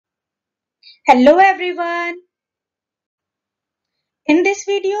Hello everyone. In this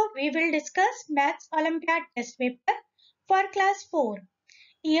video, we will discuss Maths Olympiad test paper for class 4,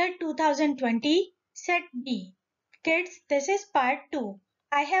 year 2020, set B. Kids, this is part 2.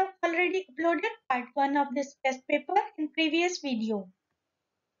 I have already uploaded part 1 of this test paper in previous video.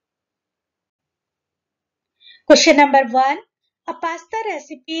 Question number 1. A pasta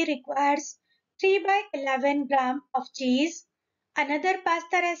recipe requires 3 by 11 gram of cheese. Another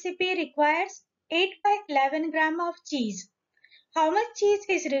pasta recipe requires 8 by 11 gram of cheese. How much cheese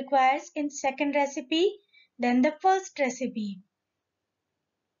is required in second recipe than the first recipe?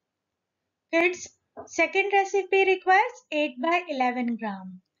 Kids, second recipe requires 8 by 11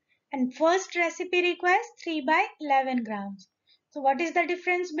 gram and first recipe requires 3 by 11 grams. So what is the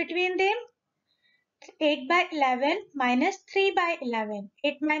difference between them? 8 by 11 minus 3 by 11.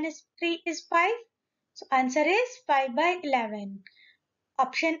 8 minus 3 is 5. So answer is 5 by 11.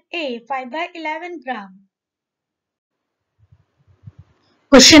 Option A, 5 by 11 gram.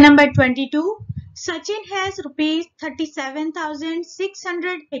 Question number 22. Sachin has rupees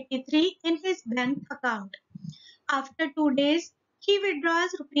 37,683 in his bank account. After 2 days, he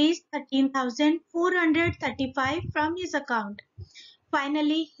withdraws rupees 13,435 from his account.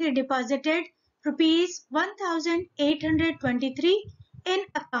 Finally, he deposited rupees 1,823 in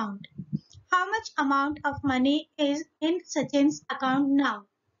account. How much amount of money is in Sachin's account now?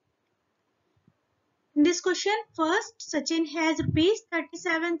 In this question, first Sachin has rupees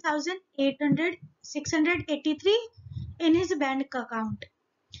 37,683 in his bank account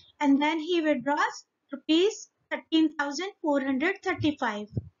and then he withdraws rupees 13,435.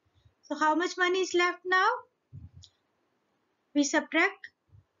 So how much money is left now? We subtract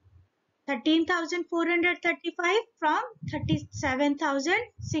 13,435 from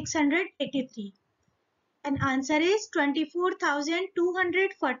 37,683 and answer is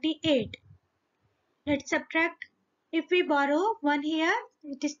 24,248. Let's subtract. If we borrow 1 here,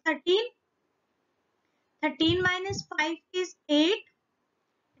 it is 13. 13 minus 5 is 8.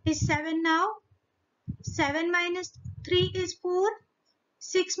 It is 7 now. 7 minus 3 is 4.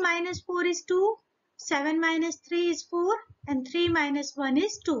 6 minus 4 is 2. 7 minus 3 is 4. And 3 minus 1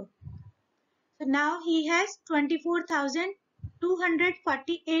 is 2. So now he has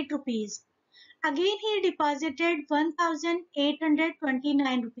 24,248 rupees. Again he deposited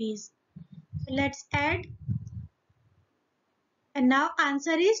 1,829 rupees. So let's add. And now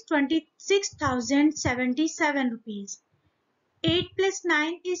answer is 26,077 rupees. 8 plus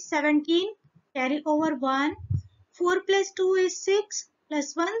 9 is 17. Carry over 1. 4 plus 2 is 6.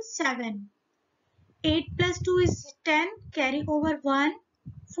 Plus 1, 7. 8 plus 2 is 10. Carry over 1.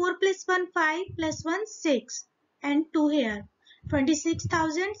 4 plus 1, 5. Plus 1, 6. And 2 here.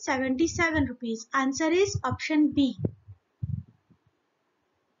 26,077 rupees. Answer is option B.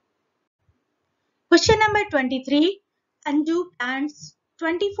 Question number 23. Anju plants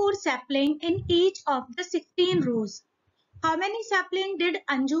 24 sapling in each of the 16 rows. How many sapling did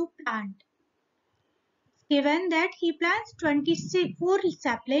Anju plant? Given that he plants 24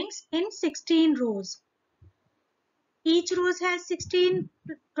 saplings in 16 rows. Each row has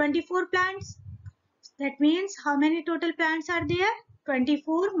 24 plants. That means how many total plants are there?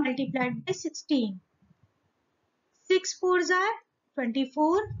 24 multiplied by 16. 6 fours are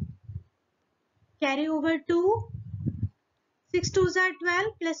 24. Carry over 2. 6 twos are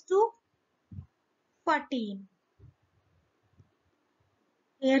 12 plus 2, 14.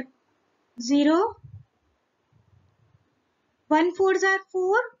 Here 0. 1 fours are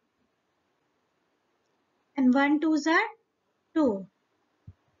 4 and 1 twos are 2.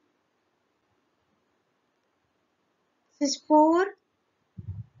 This is 4,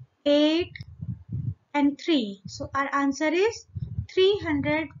 8 and 3. So our answer is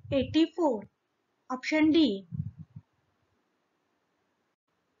 384. Option D.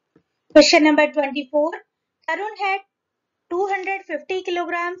 Question number 24. Tarun had 250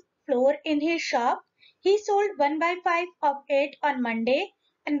 kilograms flour in his shop. He sold 1 by 5 of it on Monday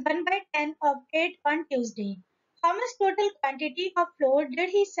and 1 by 10 of it on Tuesday. How much total quantity of flour did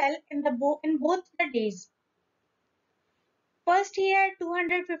he sell in both the days? First, he had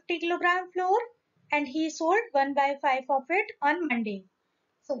 250 kilogram flour and he sold 1 by 5 of it on Monday.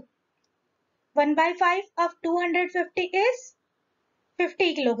 So, 1 by 5 of 250 is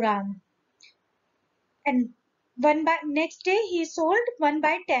 50 kilogram. And next day he sold 1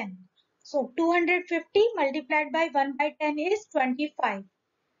 by 10. So, 250 multiplied by 1 by 10 is 25.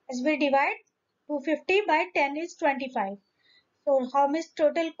 As we divide, 250 by 10 is 25. So, how much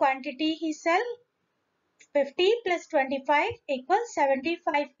total quantity he sell? 50 plus 25 equals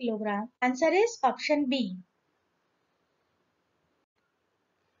 75 kilogram. Answer is option B.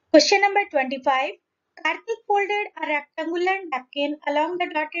 Question number 25. Karthik folded a rectangular napkin along the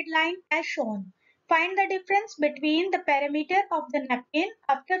dotted line as shown. Find the difference between the perimeter of the napkin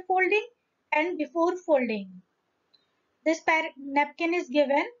after folding and before folding. This napkin is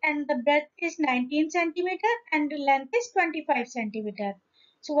given and the breadth is 19 centimeter and the length is 25 centimeter.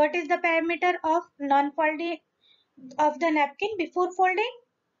 So what is the perimeter of non-folding of the napkin before folding?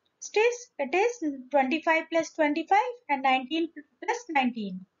 It is 25 plus 25 and 19 plus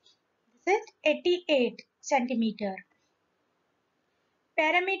 19. This is 88 centimeter.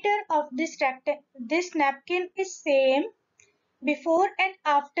 Perimeter of this napkin is same before and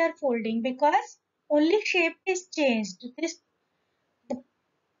after folding because only shape is changed.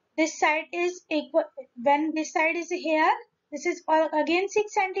 This side is equal when this side is here. This is again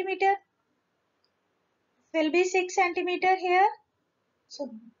 6 centimeter. This will be 6 centimeter here.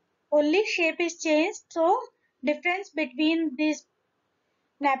 So only shape is changed. So difference between this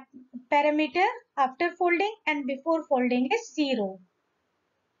perimeter after folding and before folding is 0.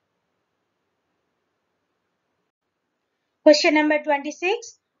 Question number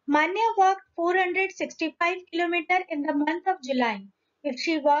 26. Manya walked 465 km in the month of July. If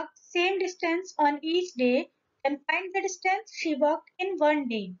she walked same distance on each day, then find the distance she walked in one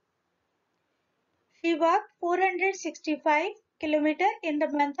day. She walked 465 km in the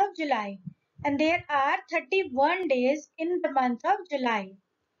month of July, and there are 31 days in the month of July.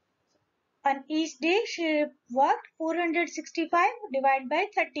 On each day she walked 465 divided by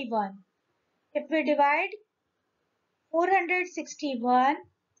 31. If we divide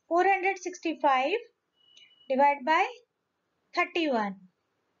 465 divided by 31.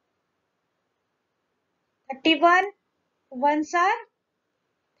 31 ones are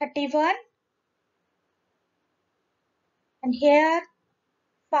 31 and here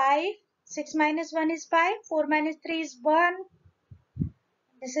 5. 6 minus 1 is 5. 4 minus 3 is 1.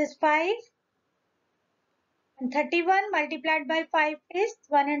 This is 5. And 31 multiplied by 5 is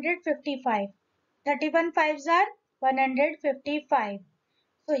 155. 31 fives are 155.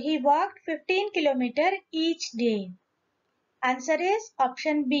 So he walked 15 km each day. Answer is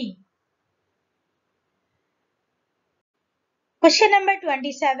option B. Question number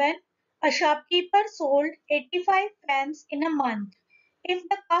 27. A shopkeeper sold 85 pens in a month. If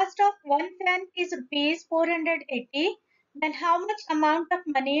the cost of one pen is rupees 480, then how much amount of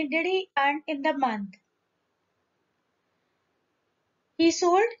money did he earn in the month? He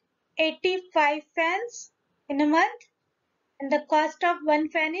sold 85 pens in a month and the cost of one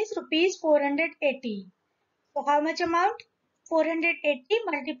pen is rupees 480. So how much amount? 480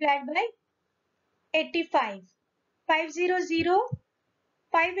 multiplied by 85. 500.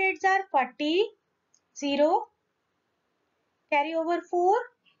 5 8s are 40. 0. Carry over 4.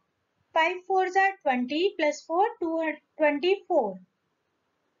 5 4s are 20 plus 4 24.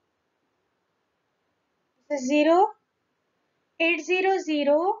 This is 0.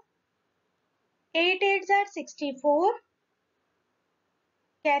 800. 8 8s are 64.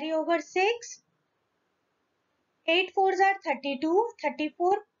 Carry over 6. 8 4s are 32.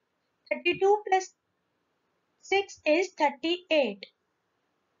 34. 32 plus 6 is 38.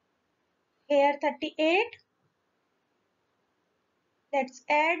 Here 38. Let's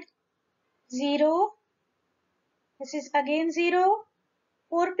add 0. This is again 0.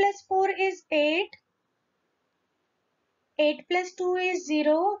 4 plus 4 is 8. 8 plus 2 is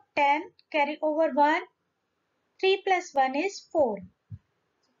 0. 10. Carry over 1. 3 plus 1 is 4.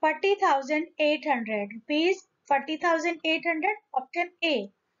 40,800 rupees. 40,800 option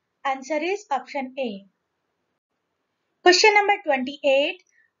A. Answer is option A. Question number 28.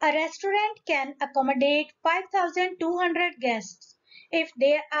 A restaurant can accommodate 5,200 guests. If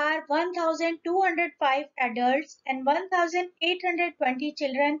there are 1,205 adults and 1,820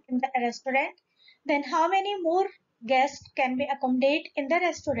 children in the restaurant, then how many more guests can be accommodated in the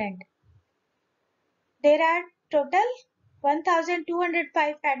restaurant? There are total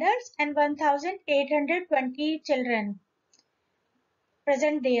 1,205 adults and 1,820 children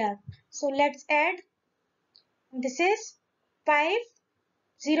present there. So let's add. This is 5.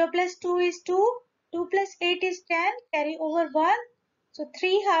 0 plus 2 is 2. 2 plus 8 is 10. Carry over 1. So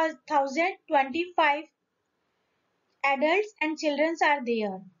 3,025 adults and children are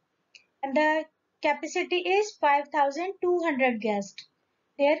there. And the capacity is 5,200 guests.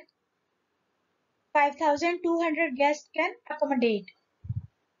 There 5,200 guests can accommodate.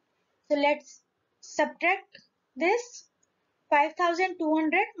 So let's subtract this.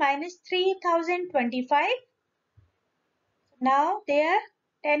 5,200 minus 3,025. Now there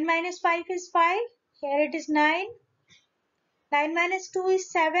 10 minus 5 is 5. Here it is 9. 9 minus 2 is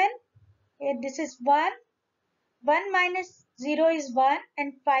 7. Here this is 1. 1 minus 0 is 1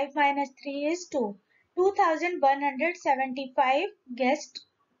 and 5 minus 3 is 2. 2175 guests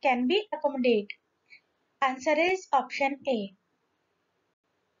can be accommodated. Answer is option A.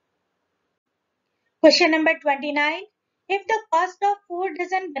 Question number 29. If the cost of 4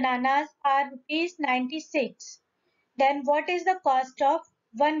 dozen bananas are rupees 96, then what is the cost of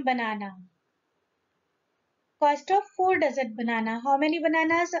 1 banana? Cost of 4 dozen banana. How many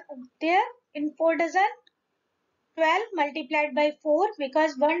bananas are there in 4 dozen? 12 multiplied by 4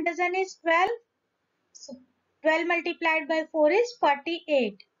 because 1 dozen is 12. So 12 multiplied by 4 is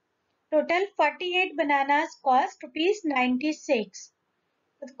 48. Total 48 bananas cost rupees 96.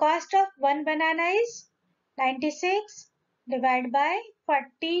 The cost of 1 banana is 96 divided by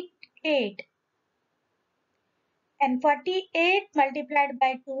 48. And 48 multiplied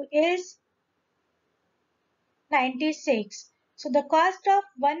by 2 is 96. So the cost of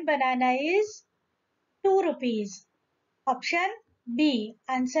 1 banana is 2 rupees. Option B.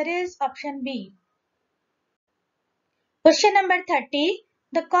 Answer is option B. Question number 30.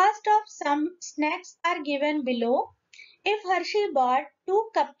 The cost of some snacks are given below. If Hershey bought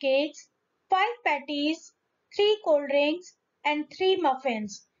 2 cupcakes, 5 patties, 3 cold drinks and 3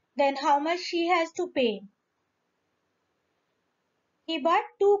 muffins, then how much she has to pay? He bought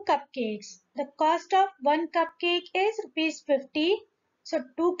 2 cupcakes. The cost of 1 cupcake is rupees 50. So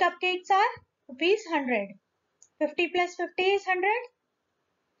 2 cupcakes are rupees 100. 50 plus 50 is 100.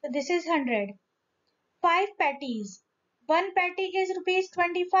 So this is 100. 5 patties. 1 patty is rupees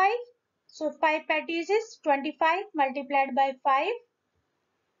 25. So 5 patties is 25 multiplied by 5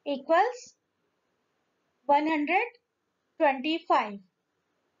 equals 125.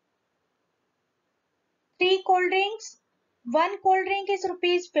 3 cold drinks. 1 cold drink is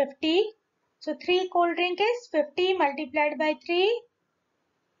rupees 50. So 3 cold drink is 50 multiplied by 3.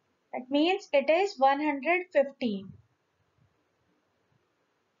 That means it is 150.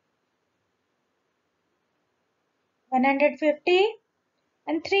 150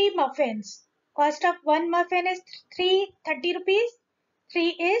 and 3 muffins. Cost of 1 muffin is 30 rupees. 3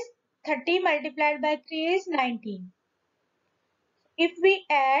 is 30 multiplied by 3 is 90. If we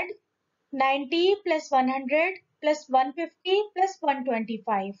add 90 plus 100 plus 150 plus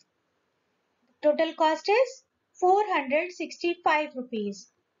 125, total cost is 465 rupees.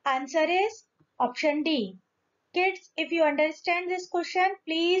 Answer is option D. Kids, if you understand this question,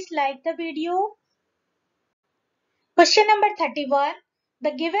 please like the video. Question number 31.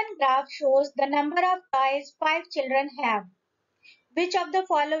 The given graph shows the number of toys 5 children have. Which of the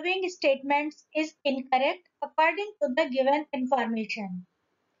following statements is incorrect according to the given information?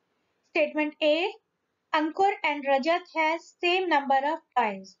 Statement A. Ankur and Rajat has same number of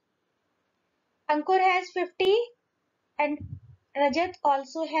toys. Ankur has 50 and Rajat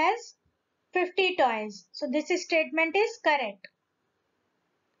also has 50 toys. So this statement is correct.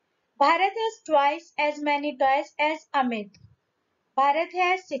 Bharat has twice as many toys as Amit. Bharat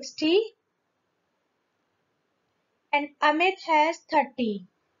has 60 and Amit has 30.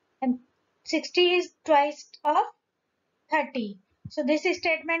 And 60 is twice of 30. So this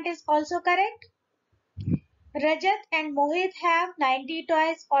statement is also correct. Rajat and Mohit have 90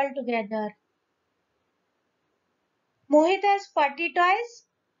 toys altogether. Mohit has 40 toys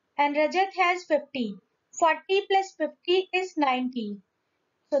and Rajat has 50. 40 plus 50 is 90.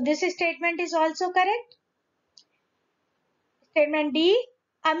 So this statement is also correct. Statement D.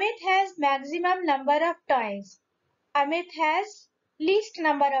 Amit has maximum number of toys. Amit has least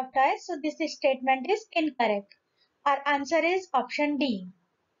number of toys. So this statement is incorrect. Our answer is option D.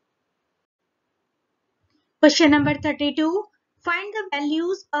 Question number 32. Find the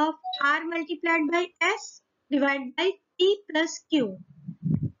values of R multiplied by S divided by P plus Q.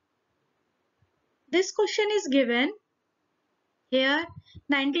 This question is given here.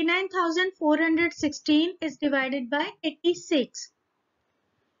 99,416 is divided by 86.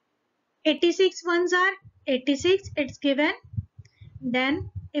 86 ones are 86. It's given. Then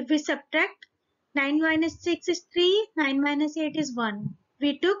if we subtract, 9 minus 6 is 3. 9 minus 8 is 1.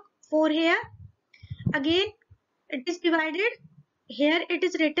 We took 4 here. Again it is divided. Here it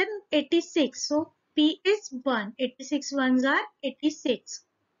is written 86. So P is 1. 86 ones are 86.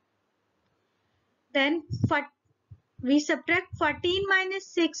 Then we subtract 14 minus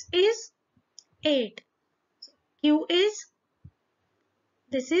 6 is 8. Q is,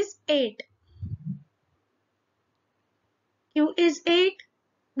 this is 8. Q is 8.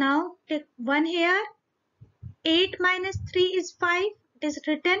 Now take 1 here. 8 minus 3 is 5. It is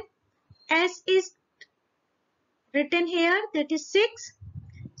written. S is written here. That is 6.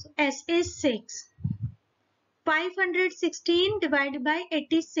 So S is 6. 516 divided by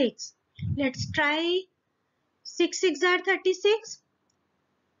 86. Let's try 6 6 are 36.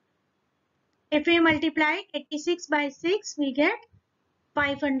 If we multiply 86 by 6, we get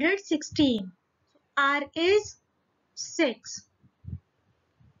 516. R is 6.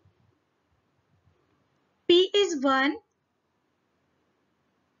 P is 1.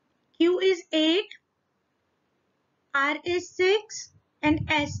 Q is 8. R is 6. And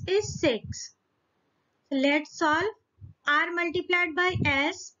S is 6. So let's solve. R multiplied by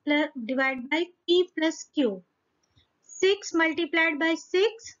S divided by P plus Q. 6 multiplied by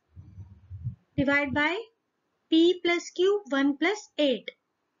 6 divided by P plus Q, 1 plus 8.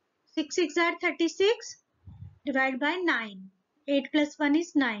 6 6 are 36. Divided by 9. 8 plus 1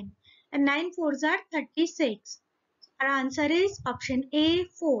 is 9. And 9 fours are 36. Our answer is option A,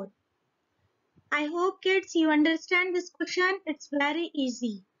 4. I hope kids you understand this question. It's very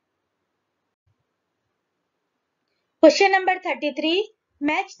easy. Question number 33.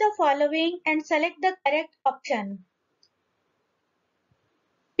 Match the following and select the correct option.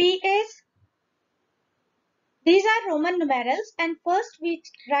 P is, these are Roman numerals and first we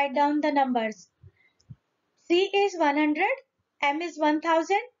write down the numbers. C is 100, M is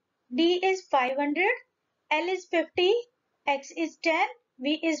 1000, D is 500, L is 50, X is 10,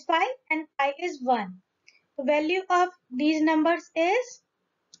 V is 5 and I is 1. The value of these numbers is,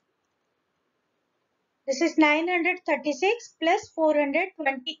 this is 936 plus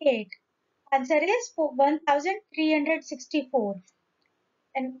 428. Answer is 1364.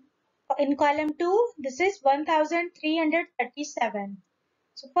 And in column 2, this is 1337.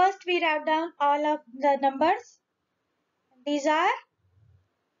 So first we write down all of the numbers. These are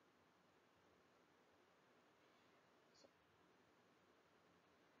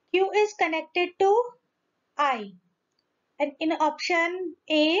Q is connected to I. And in option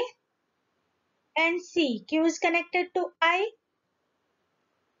A and C, Q is connected to I,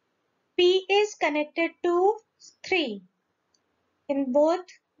 P is connected to 3. In both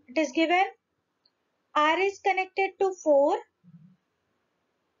it is given. R is connected to 4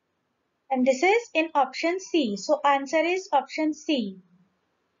 and this is in option C. So answer is option C.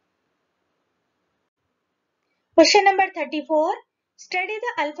 Question number 34. Study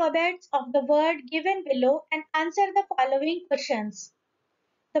the alphabets of the word given below and answer the following questions.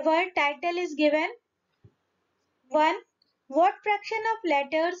 The word title is given. 1. What fraction of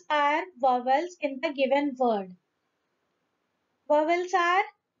letters are vowels in the given word? Vowels are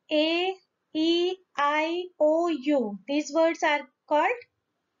A, E, I, O, U. These words are called,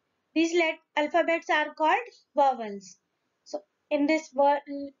 these alphabets are called vowels. So in this word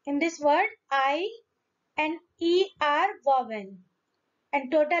I and E are vowel. And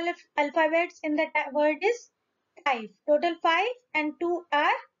total alphabets in the word is 5. Total 5 and 2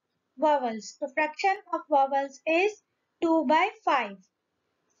 are vowels. The fraction of vowels is 2 by 5.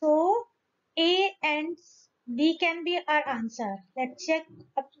 So A and B can be our answer. Let's check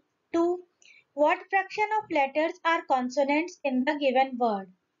up to what fraction of letters are consonants in the given word.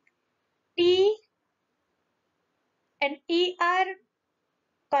 T and E are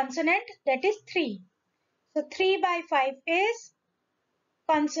consonant, that is 3. So 3 by 5 is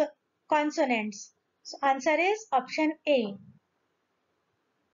consonants. So answer is option A.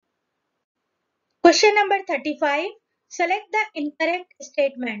 Question number 35. Select the incorrect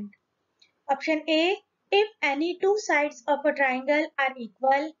statement. Option A. If any two sides of a triangle are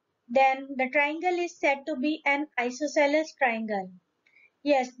equal, then the triangle is said to be an isosceles triangle.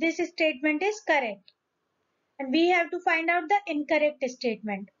 Yes, this statement is correct. And we have to find out the incorrect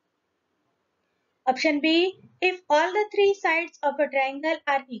statement. Option B. If all the three sides of a triangle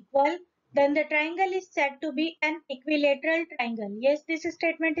are equal, then the triangle is said to be an equilateral triangle. Yes, this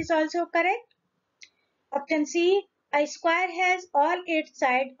statement is also correct. Option C. A square has all its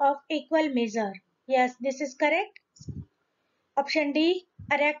sides of equal measure. Yes, this is correct. Option D.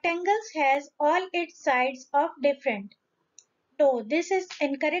 A rectangle has all its sides of different. No, this is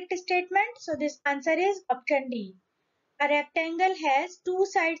incorrect statement. So this answer is option D. A rectangle has two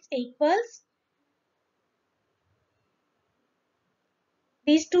sides equals.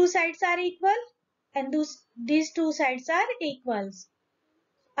 These two sides are equal and these two sides are equals.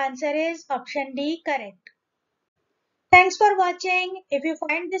 Answer is option D correct. Thanks for watching. If you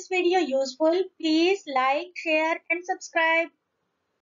find this video useful, please like, share and subscribe.